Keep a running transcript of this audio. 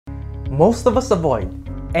Most of us avoid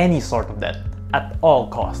any sort of debt at all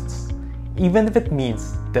costs, even if it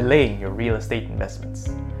means delaying your real estate investments.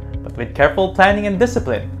 But with careful planning and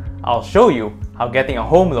discipline, I'll show you how getting a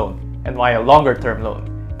home loan and why a longer-term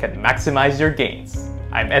loan can maximize your gains.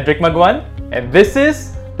 I'm Edric Maguan, and this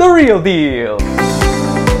is The Real Deal!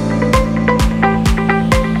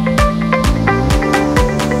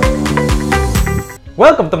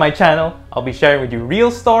 Welcome to my channel. I'll be sharing with you real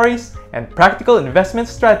stories and practical investment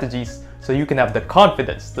strategies so you can have the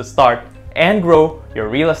confidence to start and grow your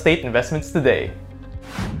real estate investments today.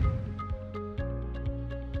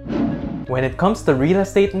 When it comes to real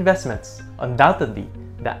estate investments, undoubtedly,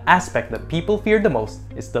 the aspect that people fear the most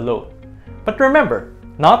is the loan. But remember,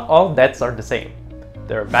 not all debts are the same.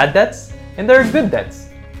 There are bad debts and there are good debts.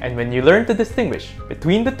 And when you learn to distinguish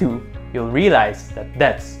between the two, you'll realize that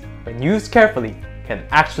debts, when used carefully, can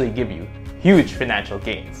actually give you huge financial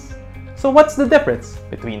gains. So what's the difference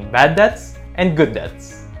between bad debts and good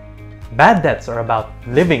debts? Bad debts are about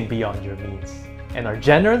living beyond your means and are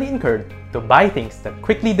generally incurred to buy things that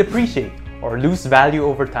quickly depreciate or lose value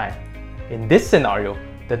over time. In this scenario,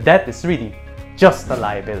 the debt is really just a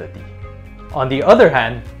liability. On the other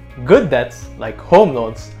hand, good debts like home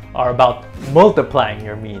loans are about multiplying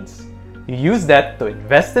your means. You use debt to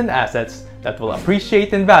invest in assets that will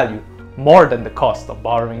appreciate in value more than the cost of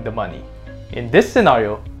borrowing the money. In this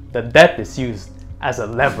scenario, the debt is used as a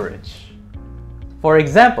leverage. For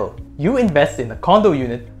example, you invest in a condo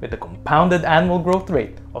unit with a compounded annual growth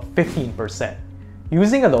rate of 15%,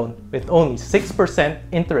 using a loan with only 6%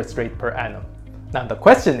 interest rate per annum. Now the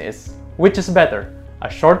question is, which is better,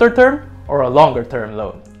 a shorter term or a longer term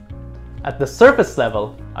loan? At the surface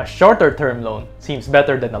level, a shorter term loan seems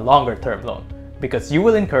better than a longer term loan because you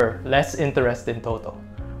will incur less interest in total.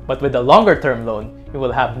 But with a longer term loan, you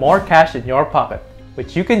will have more cash in your pocket,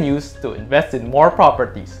 which you can use to invest in more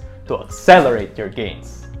properties to accelerate your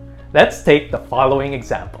gains. Let's take the following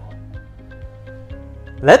example.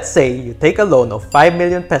 Let's say you take a loan of 5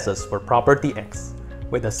 million pesos for property X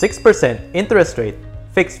with a 6% interest rate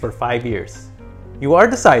fixed for 5 years. You are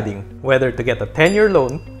deciding whether to get a 10-year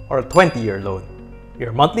loan or a 20-year loan.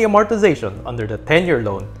 Your monthly amortization under the 10-year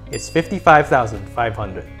loan is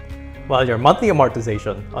 55,500. while your monthly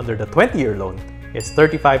amortization under the 20-year loan is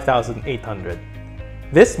 35,800.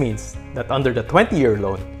 This means that under the 20-year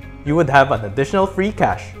loan, you would have an additional free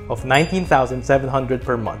cash of 19,700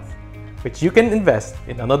 per month, which you can invest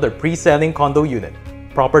in another pre-selling condo unit,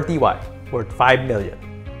 Property Y, worth 5 million.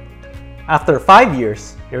 After 5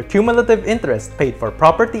 years, your cumulative interest paid for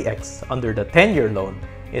Property X under the 10-year loan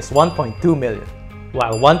is 1.2 million,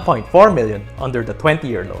 while 1.4 million under the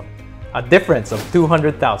 20-year loan, a difference of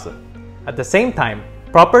 200,000. At the same time,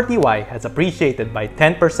 Property Y has appreciated by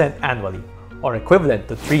 10% annually, or equivalent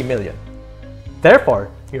to 3 million.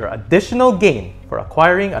 Therefore, your additional gain for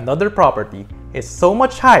acquiring another property is so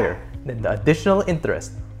much higher than the additional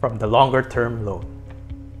interest from the longer-term loan.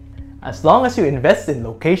 As long as you invest in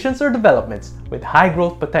locations or developments with high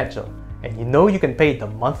growth potential and you know you can pay the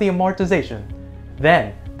monthly amortization,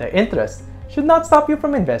 then the interest should not stop you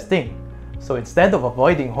from investing. So instead of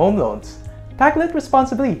avoiding home loans, tackle it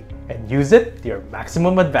responsibly and use it to your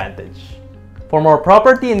maximum advantage. For more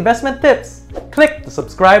property investment tips, click the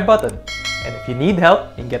subscribe button. And if you need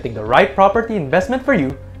help in getting the right property investment for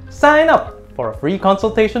you, sign up for a free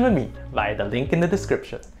consultation with me via the link in the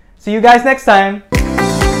description. See you guys next time!